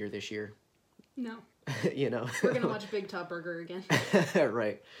Red-Nosed Reindeer this year. No. You know? We're going to watch Big Top Burger again.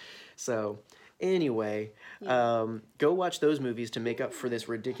 Right. So, anyway, go watch those movies to make up for this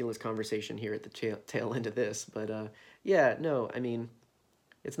ridiculous conversation here at the tail end of this. But, yeah, no, I mean,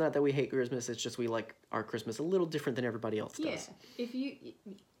 it's not that we hate Christmas, it's just we like our Christmas a little different than everybody else does. Yeah. If you...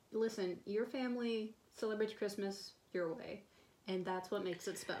 Listen, your family celebrates Christmas your way, and that's what makes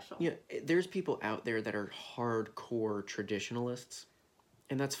it special. Yeah, there's people out there that are hardcore traditionalists,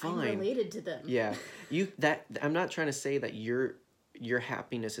 and that's fine. I'm related to them. Yeah, I'm not trying to say that your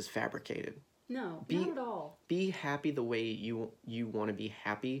happiness is fabricated. No, not at all. Be happy the way you want to be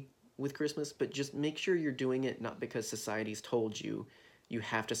happy with Christmas, but just make sure you're doing it not because society's told you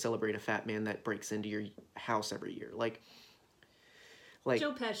have to celebrate a fat man that breaks into your house every year. Like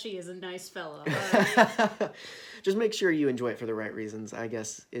Joe Pesci is a nice fellow. just make sure you enjoy it for the right reasons, I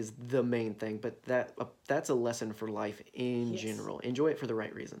guess, is the main thing. But that's a lesson for life in general. Enjoy it for the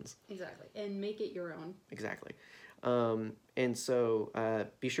right reasons. Exactly. And make it your own. Exactly. And so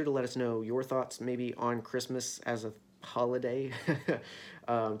be sure to let us know your thoughts maybe on Christmas as a holiday.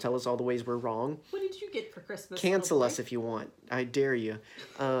 Tell us all the ways we're wrong. What did you get for Christmas? Cancel us if you want. I dare you.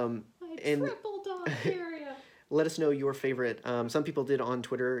 I triple dog dare ya. Let us know your favorite. Some people did on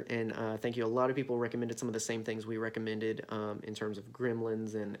Twitter, and thank you. A lot of people recommended some of the same things we recommended in terms of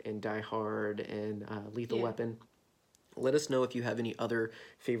Gremlins and Die Hard and Lethal Weapon. Let us know if you have any other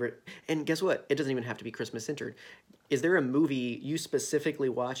favorite. And guess what? It doesn't even have to be Christmas centered. Is there a movie you specifically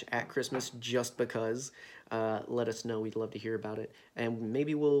watch at Christmas just because? Let us know. We'd love to hear about it. And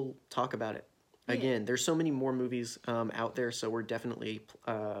maybe we'll talk about it. Again, there's so many more movies out there, so we're definitely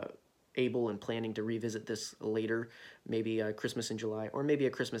able and planning to revisit this later, maybe Christmas in July, or maybe a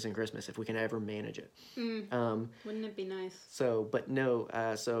Christmas in Christmas if we can ever manage it. Wouldn't it be nice? So, but no,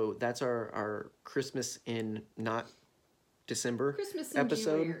 so that's our Christmas in not December Christmas in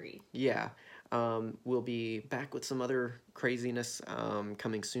episode. January. Yeah. We'll be back with some other craziness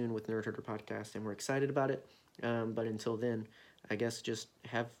coming soon with Nerd Herder Podcast, and we're excited about it. But until then, I guess just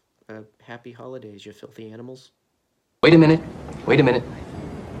have happy holidays, you filthy animals. Wait a minute.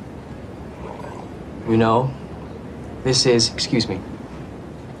 You know, this is, excuse me,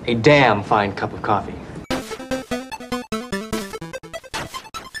 a damn fine cup of coffee.